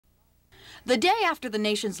The day after the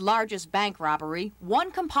nation's largest bank robbery, one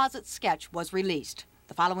composite sketch was released.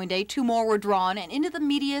 The following day, 2 more were drawn and into the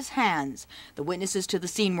media's hands. The witnesses to the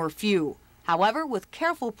scene were few. However, with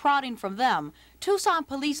careful prodding from them, Tucson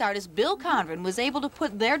police artist Bill Conran was able to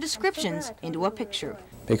put their descriptions into a picture.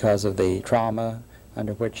 Because of the trauma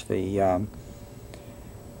under which the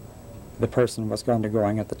person was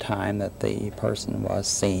undergoing at the time that the person was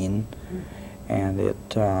seen, and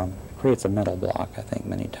it creates a mental block, I think,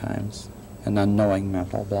 many times, an unknowing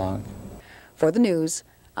mental block. For the news,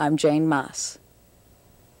 I'm Jane Moss.